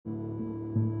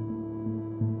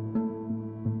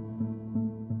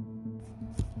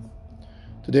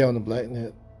Today on the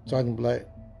BlackNet, Sergeant Black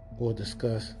will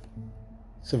discuss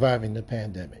surviving the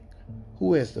pandemic.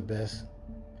 Who has the best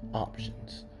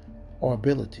options or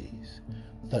abilities?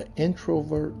 The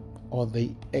introvert or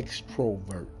the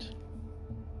extrovert?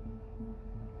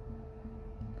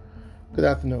 Good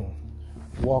afternoon.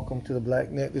 Welcome to the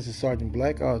BlackNet. This is Sergeant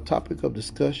Black. Our topic of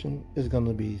discussion is going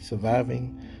to be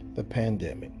surviving the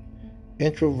pandemic.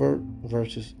 Introvert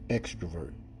versus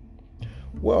extrovert.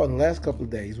 Well, in the last couple of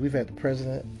days, we've had the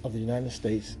President of the United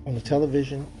States on the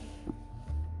television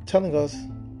telling us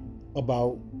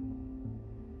about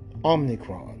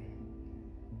Omicron,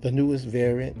 the newest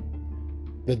variant,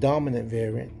 the dominant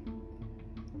variant,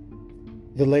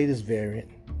 the latest variant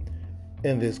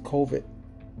in this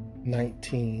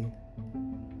COVID-19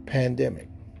 pandemic.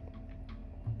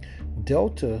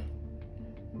 Delta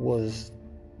was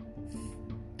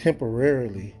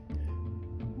temporarily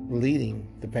leading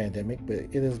the pandemic, but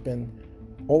it has been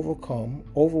overcome,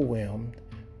 overwhelmed,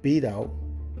 beat out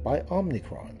by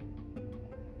Omicron.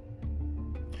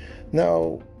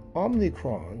 Now,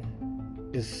 Omicron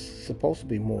is supposed to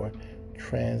be more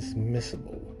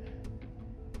transmissible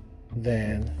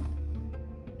than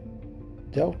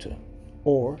Delta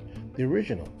or the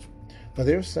original. Now,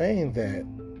 they're saying that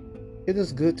it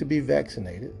is good to be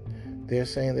vaccinated. They're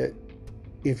saying that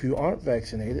if you aren't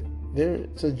vaccinated, they're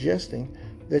suggesting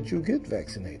that you get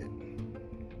vaccinated.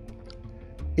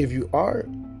 If you are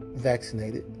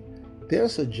vaccinated, they're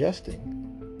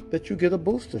suggesting that you get a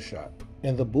booster shot.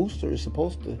 And the booster is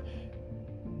supposed to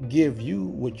give you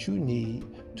what you need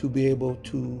to be able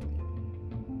to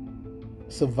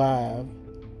survive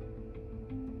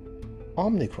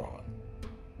Omicron.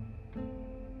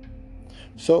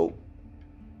 So,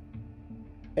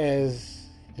 as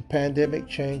the pandemic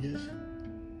changes,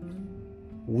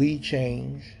 we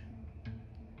change,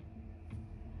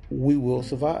 we will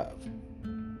survive.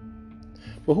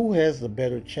 But who has the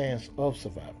better chance of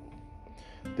survival?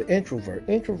 The introvert.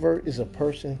 Introvert is a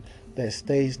person that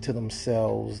stays to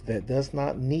themselves, that does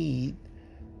not need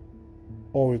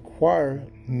or require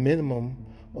minimum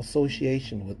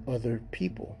association with other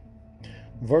people,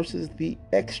 versus the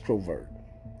extrovert.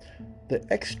 The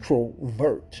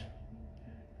extrovert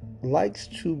likes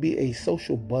to be a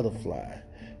social butterfly,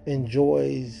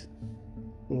 enjoys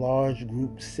large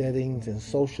group settings and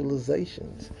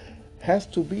socializations, has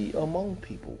to be among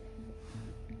people.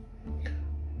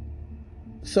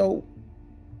 So,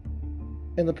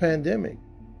 in the pandemic,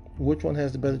 which one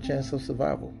has the better chance of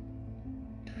survival?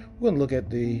 We're going to look at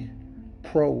the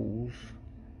pros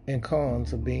and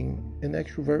cons of being an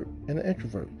extrovert and an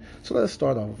introvert. So let's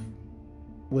start off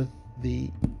with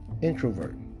the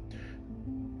introvert,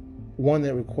 one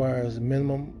that requires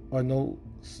minimum or no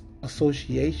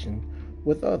association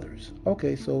with others.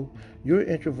 Okay, so you're an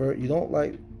introvert. You don't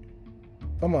like,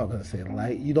 I'm not going to say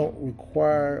like, you don't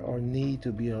require or need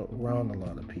to be around a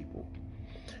lot of people.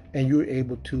 And you're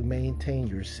able to maintain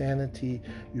your sanity.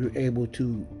 You're able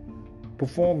to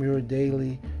perform your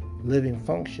daily living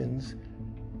functions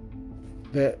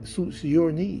that suits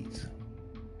your needs.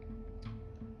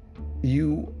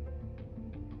 You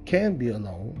can be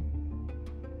alone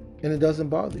and it doesn't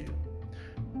bother you.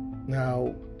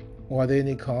 Now, are there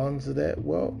any cons of that?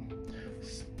 Well,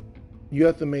 you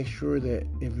have to make sure that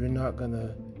if you're not going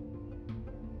to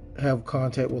have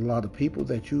contact with a lot of people,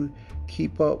 that you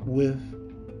keep up with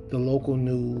the local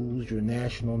news, your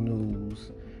national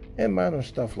news, and minor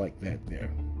stuff like that there.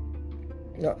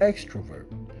 Now, extrovert.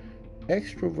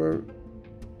 Extrovert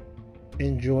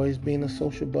enjoys being a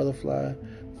social butterfly,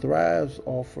 thrives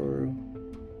off of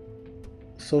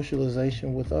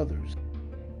socialization with others.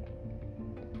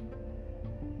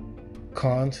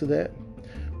 Cons to that?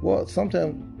 Well,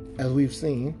 sometimes, as we've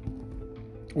seen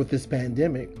with this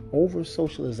pandemic, over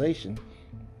socialization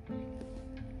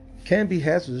can be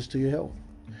hazardous to your health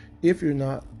if you're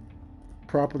not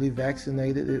properly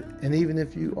vaccinated. And even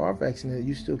if you are vaccinated,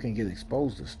 you still can get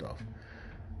exposed to stuff.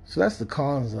 So that's the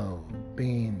cons of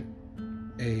being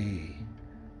a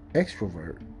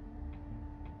extrovert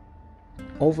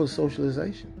over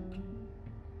socialization.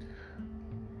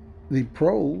 The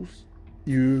pros,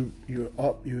 you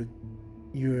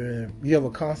have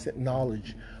a constant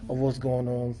knowledge of what's going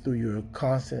on through your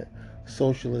constant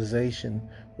socialization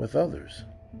with others.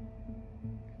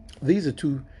 These are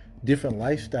two different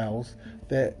lifestyles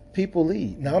that people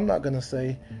lead. Now, I'm not going to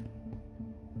say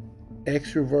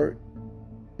extrovert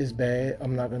is bad.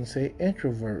 I'm not going to say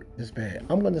introvert is bad.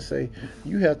 I'm going to say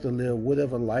you have to live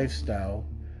whatever lifestyle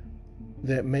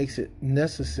that makes it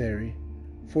necessary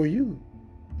for you,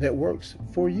 that works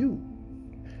for you.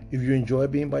 If you enjoy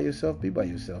being by yourself, be by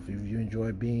yourself. If you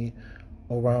enjoy being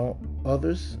around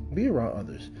others, be around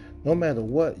others. No matter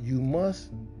what, you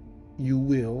must, you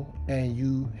will, and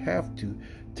you have to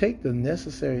take the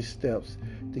necessary steps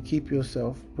to keep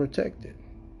yourself protected.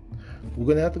 We're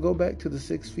going to have to go back to the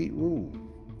 6 feet rule.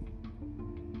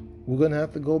 We're going to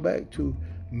have to go back to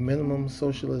minimum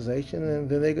socialization, and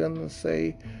then they're going to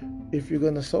say, if you're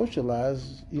going to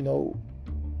socialize,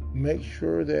 make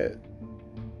sure that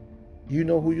you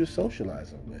know who you're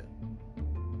socializing with,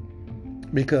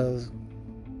 because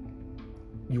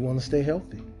you want to stay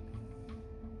healthy.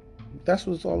 That's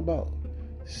what it's all about,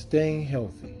 staying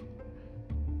healthy.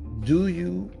 Do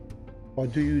you or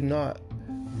do you not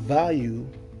value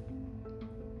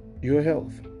your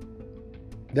health?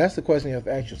 That's the question you have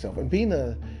to ask yourself. And being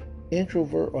an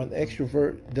introvert or an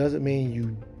extrovert doesn't mean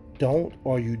you don't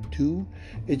or you do.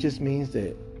 It just means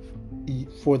that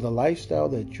for the lifestyle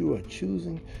that you are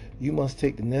choosing, you must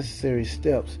take the necessary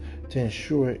steps to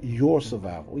ensure your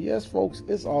survival. Yes, folks,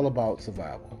 it's all about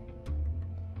survival.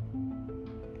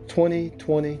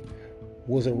 2020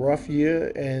 was a rough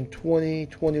year, and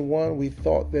 2021 we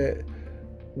thought that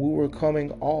we were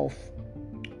coming off.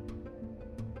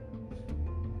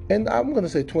 And I'm going to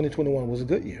say 2021 was a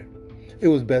good year. It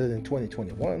was better than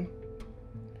 2021.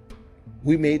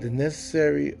 We made the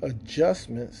necessary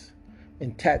adjustments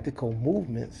and tactical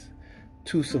movements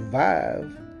to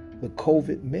survive the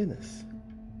COVID menace.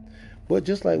 But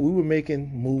just like we were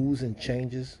making moves and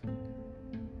changes,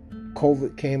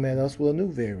 COVID came at us with a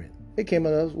new variant. It came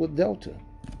at us with Delta.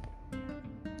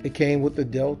 It came with the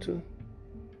Delta,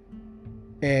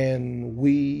 and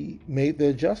we made the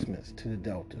adjustments to the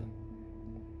Delta.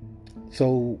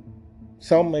 So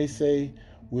some may say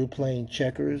we're playing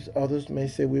checkers, others may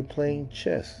say we're playing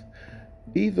chess.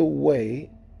 Either way,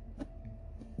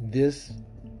 this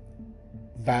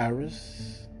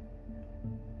virus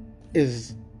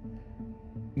is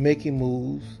making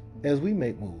moves as we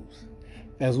make moves.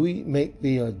 As we make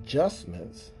the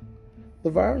adjustments, the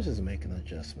virus is making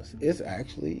adjustments.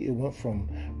 It went from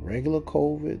regular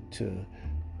COVID to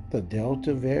the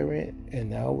Delta variant,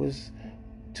 and now it's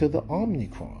to the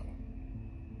Omicron.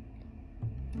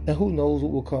 And who knows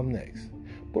what will come next.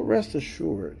 But rest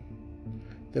assured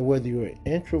that whether you're an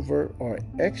introvert or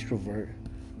extrovert,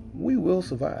 we will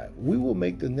survive. We will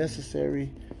make the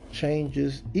necessary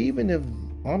changes. Even if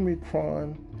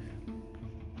Omicron,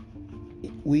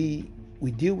 we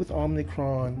deal with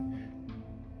Omicron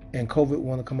and COVID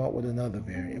want to come out with another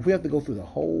variant. If we have to go through the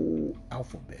whole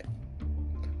alphabet,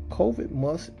 COVID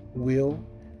must, will,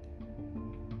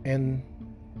 and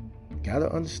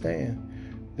gotta understand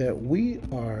that we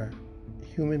are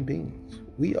human beings.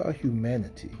 We are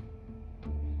humanity.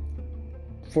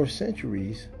 For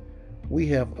centuries, we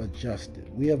have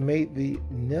adjusted. We have made the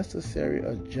necessary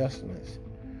adjustments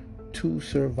to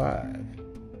survive.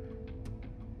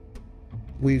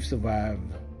 We've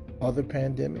survived other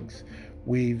pandemics.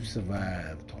 We've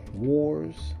survived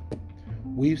wars.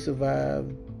 We've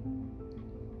survived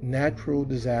natural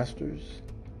disasters.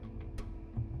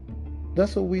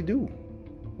 That's what we do.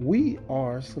 We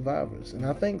are survivors. And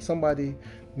I think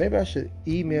maybe I should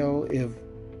email, if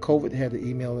COVID had an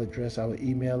email address, I would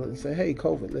email it and say, hey,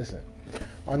 COVID, listen,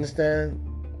 I understand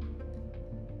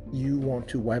you want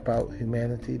to wipe out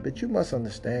humanity, but you must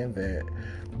understand that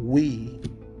we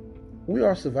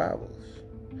are survivors.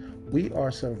 We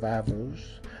are survivors.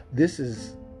 This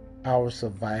is our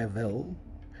survival,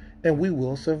 and we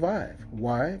will survive.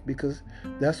 Why? Because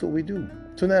that's what we do.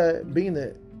 So now, being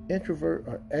an introvert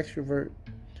or extrovert,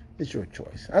 it's your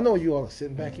choice. I know you all are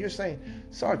sitting back here saying,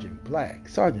 Sergeant Black,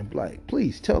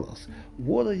 please tell us,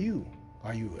 what are you?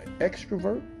 Are you an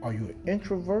extrovert? Are you an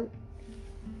introvert?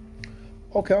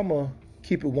 Okay, I'm going to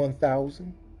keep it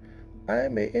 1,000. I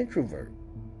am an introvert.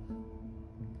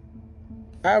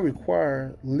 I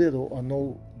require little or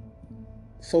no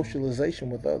socialization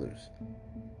with others.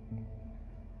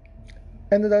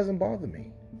 And it doesn't bother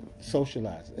me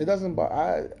socializing. It doesn't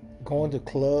bother. Going to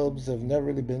clubs have never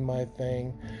really been my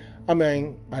thing. I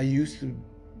mean, I used to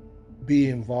be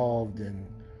involved in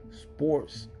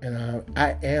sports, and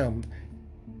I am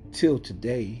till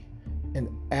today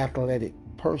an athletic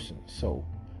person. So,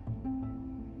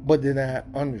 but then I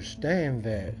understand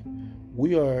that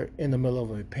we are in the middle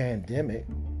of a pandemic,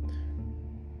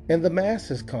 and the mask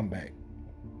has come back.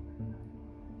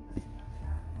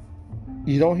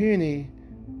 You don't hear any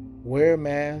wear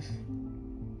masks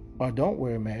or don't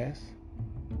wear masks.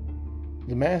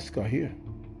 The masks are here.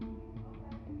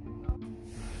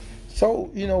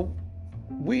 So,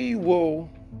 we will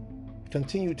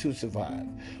continue to survive.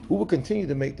 We will continue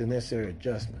to make the necessary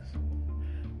adjustments.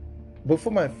 But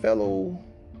for my fellow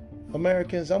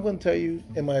Americans, I'm going to tell you,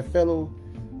 and my fellow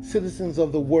citizens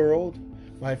of the world,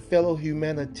 my fellow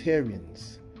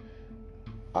humanitarians,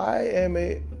 I am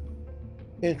an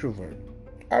introvert.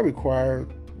 I require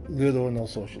little or no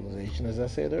socialization, as I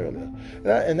said earlier.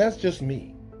 And that's just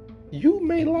me. You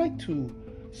may like to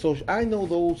social. I know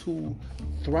those who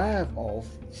thrive off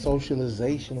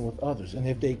socialization with others. And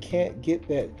if they can't get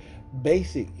that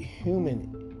basic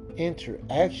human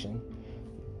interaction,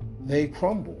 they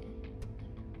crumble.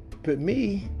 But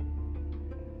me,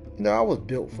 I was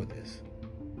built for this.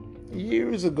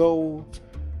 Years ago,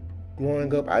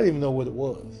 growing up, I didn't even know what it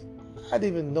was. I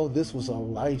didn't even know this was a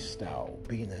lifestyle,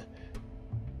 being an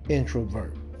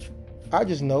introvert. I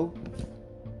just know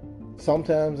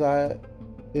sometimes I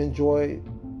enjoy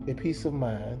a peace of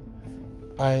mind.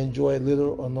 I enjoy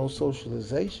little or no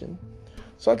socialization.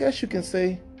 So I guess you can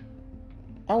say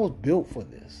I was built for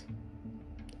this.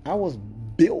 I was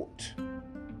built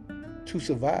to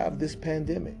survive this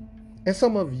pandemic. And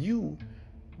some of you,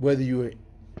 whether you're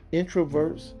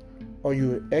introverts or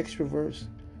you're extroverts,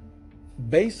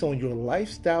 based on your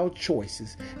lifestyle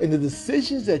choices and the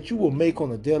decisions that you will make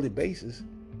on a daily basis,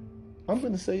 I'm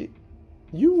going to say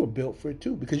you were built for it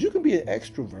too. Because you can be an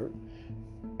extrovert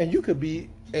and you could be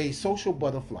a social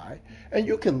butterfly and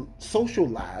you can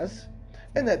socialize,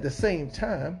 and at the same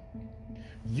time,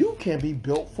 you can be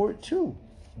built for it too.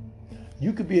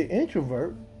 You could be an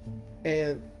introvert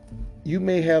and you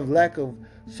may have lack of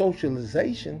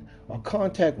socialization or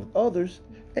contact with others,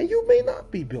 and you may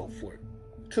not be built for it.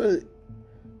 So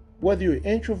whether you're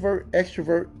introvert,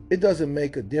 extrovert, it doesn't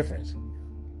make a difference.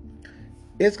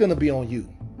 It's going to be on you.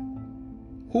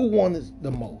 Who wants it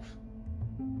the most?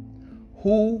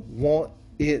 Who want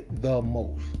it the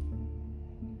most?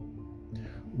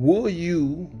 Will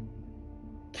you,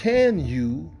 can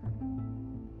you,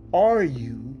 are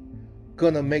you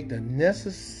going to make the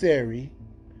necessary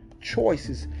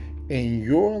choices in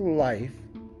your life,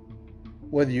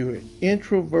 whether you're an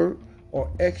introvert or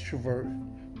extrovert,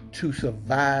 to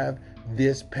survive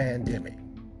this pandemic?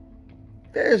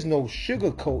 There's no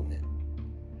sugarcoating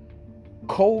it.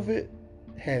 COVID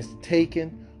has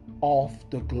taken off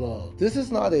the gloves. This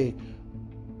is not a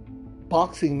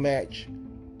boxing match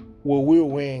where we're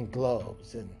wearing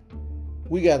gloves and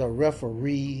we got a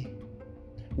referee,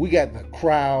 we got the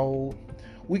crowd,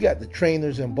 we got the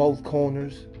trainers in both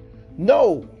corners.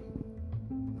 No,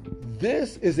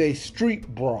 this is a street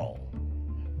brawl,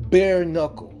 bare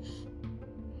knuckles.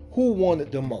 Who won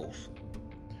it the most?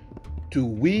 Do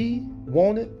we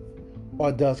want it,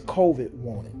 or does COVID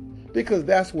want it? Because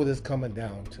that's what it's coming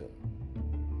down to.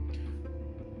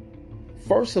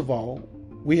 First of all,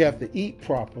 we have to eat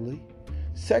properly.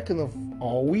 Second of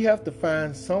all, we have to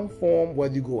find some form,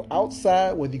 whether you go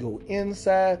outside, whether you go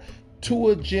inside, to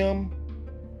a gym,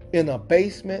 in a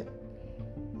basement,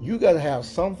 you got to have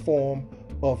some form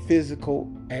of physical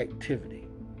activity.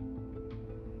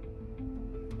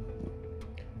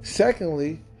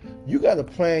 Secondly, you got to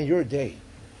plan your day.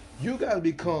 You got to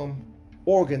become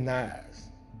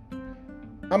organized.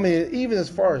 I mean, even as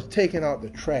far as taking out the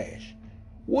trash,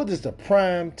 what is the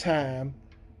prime time?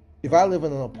 If I live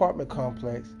in an apartment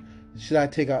complex, should I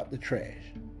take out the trash?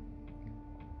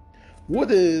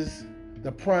 What is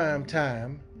the prime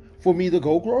time for me to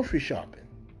go grocery shopping?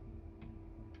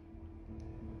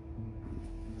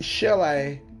 Shall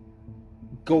I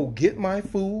go get my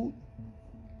food?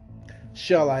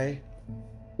 Shall I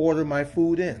order my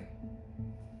food in?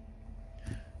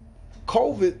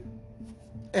 COVID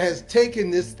has taken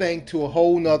this thing to a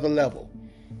whole nother level.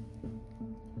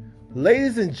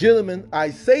 Ladies and gentlemen,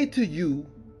 I say to you,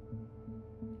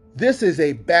 this is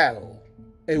a battle,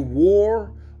 a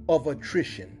war of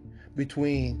attrition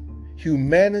between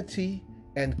humanity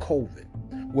and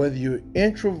COVID. Whether you're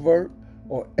introvert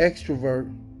or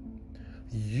extrovert,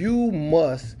 you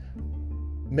must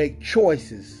make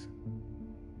choices.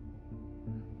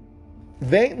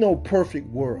 There ain't no perfect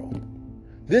world.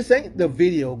 This ain't the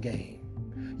video game.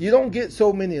 You don't get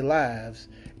so many lives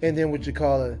and then what you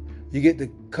call it, you get to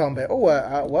come back. Oh,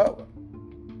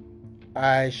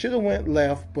 I should have went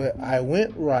left, but I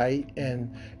went right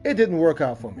and it didn't work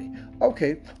out for me.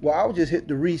 Okay, well, I'll just hit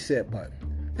the reset button.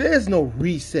 There is no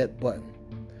reset button.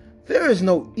 There is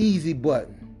no easy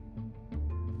button.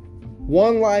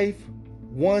 One life,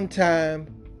 one time,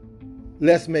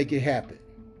 let's make it happen.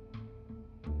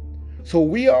 So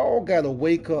we all got to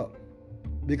wake up,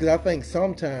 because I think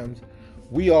sometimes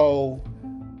we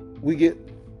get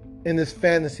in this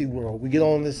fantasy world. We get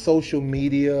on this social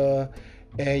media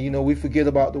and, we forget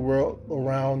about the world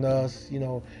around us.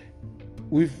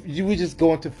 We just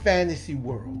go into fantasy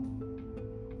world.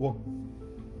 Well,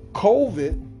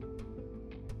 COVID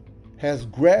has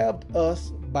grabbed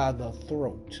us by the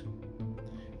throat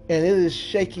and it is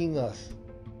shaking us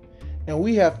And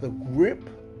we have to grip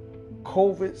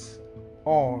COVID's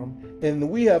arm, and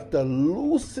we have to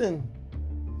loosen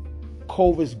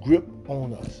COVID's grip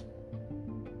on us.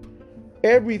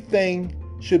 Everything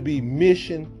should be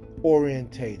mission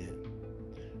orientated.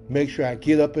 Make sure I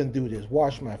get up and do this.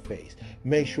 Wash my face.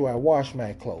 Make sure I wash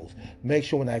my clothes. Make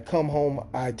sure when I come home,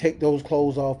 I take those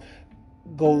clothes off,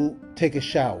 go take a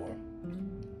shower.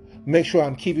 Make sure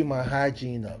I'm keeping my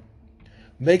hygiene up.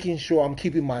 Making sure I'm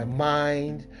keeping my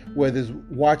mind, whether it's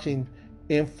watching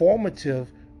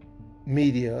informative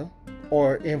media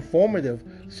or informative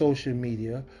social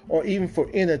media, or even for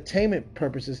entertainment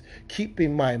purposes,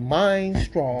 keeping my mind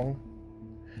strong,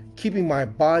 keeping my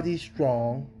body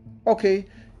strong. Okay,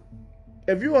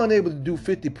 if you're unable to do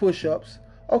 50 push-ups,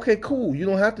 okay, cool, you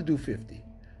don't have to do 50.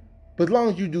 But as long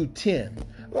as you do 10,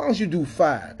 as long as you do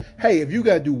 5, hey, if you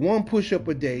got to do 1 push-up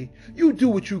a day, you do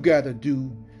what you got to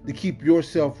do to keep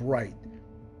yourself right,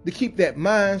 to keep that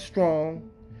mind strong,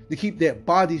 to keep that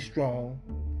body strong.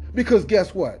 Because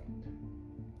guess what?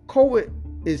 COVID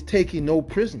is taking no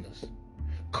prisoners.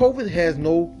 COVID has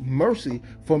no mercy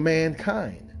for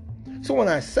mankind. So when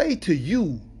I say to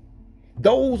you,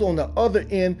 those on the other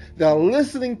end that are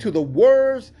listening to the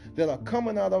words that are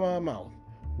coming out of my mouth,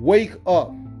 wake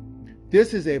up.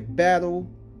 This is a battle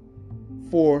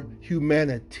for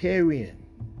humanitarian,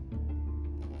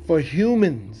 for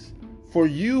humans, for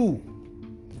you.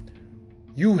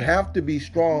 You have to be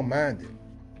strong-minded.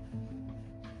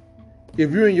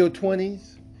 If you're in your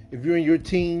 20s, if you're in your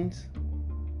teens,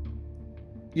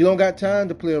 you don't got time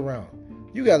to play around.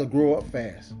 You got to grow up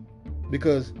fast,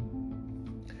 because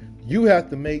you have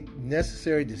to make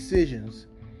necessary decisions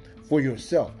for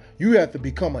yourself. You have to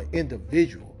become an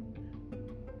individual.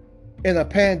 In a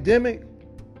pandemic,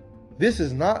 this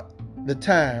is not the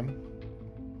time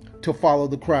to follow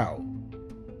the crowd.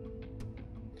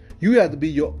 You have to be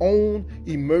your own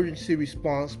emergency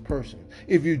response person.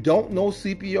 If you don't know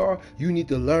CPR, you need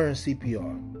to learn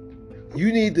CPR.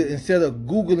 You need to, instead of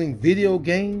Googling video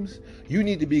games, you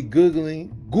need to be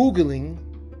Googling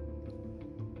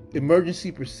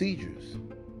emergency procedures.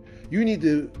 You need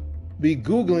to be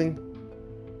Googling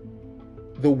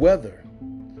the weather.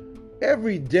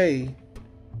 Every day,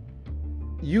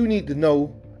 you need to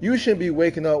know, you shouldn't be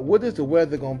waking up, what is the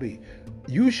weather going to be?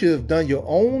 You should have done your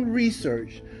own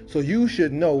research, so you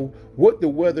should know what the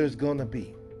weather is going to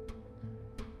be.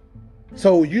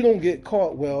 So you don't get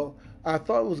caught, well, I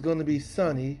thought it was going to be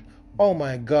sunny. Oh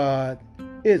my God,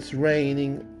 it's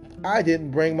raining. I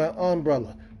didn't bring my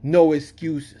umbrella. No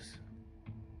excuses.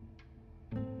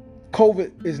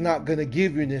 COVID is not going to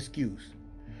give you an excuse.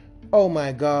 Oh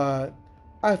my God,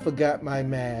 I forgot my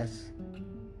mask.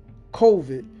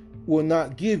 COVID will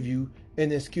not give you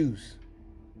an excuse.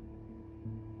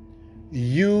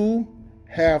 You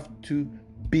have to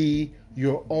be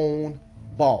your own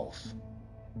boss.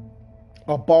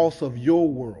 A boss of your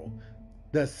world.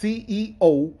 The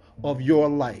CEO of your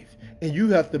life. And you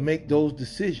have to make those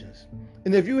decisions.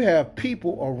 And if you have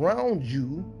people around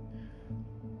you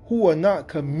who are not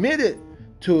committed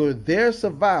to their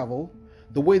survival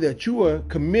the way that you are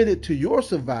committed to your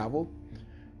survival,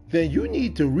 then you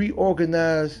need to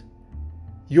reorganize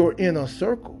your inner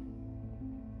circle.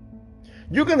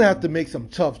 You're going to have to make some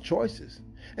tough choices.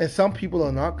 And some people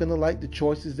are not going to like the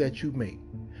choices that you make.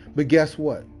 But guess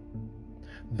what?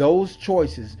 Those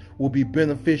choices will be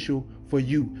beneficial for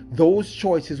you. Those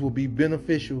choices will be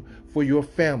beneficial for your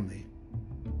family.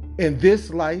 In this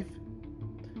life,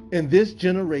 in this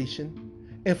generation,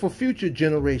 and for future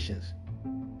generations.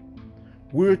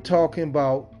 We're talking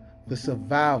about the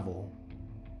survival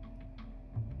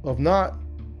of not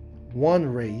one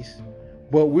race,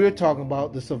 but we're talking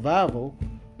about the survival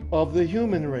of the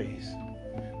human race.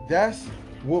 That's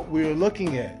what we're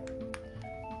looking at.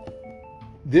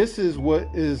 This is what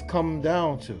is coming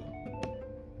down to.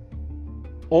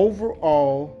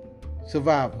 Overall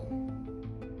survival.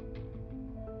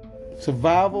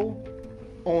 Survival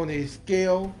on a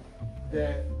scale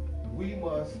that we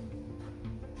must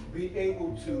be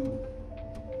able to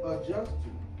adjust to.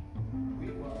 We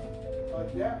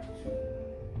must adapt to.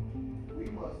 We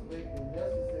must make the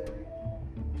necessary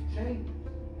changes.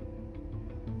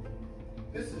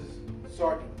 This is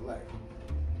Sergeant Black.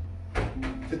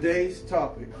 Today's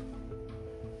topic,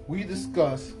 we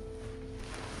discuss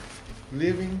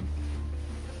living,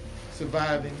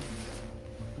 surviving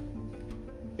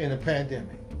in a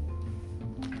pandemic.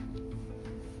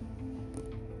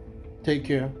 Take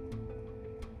care.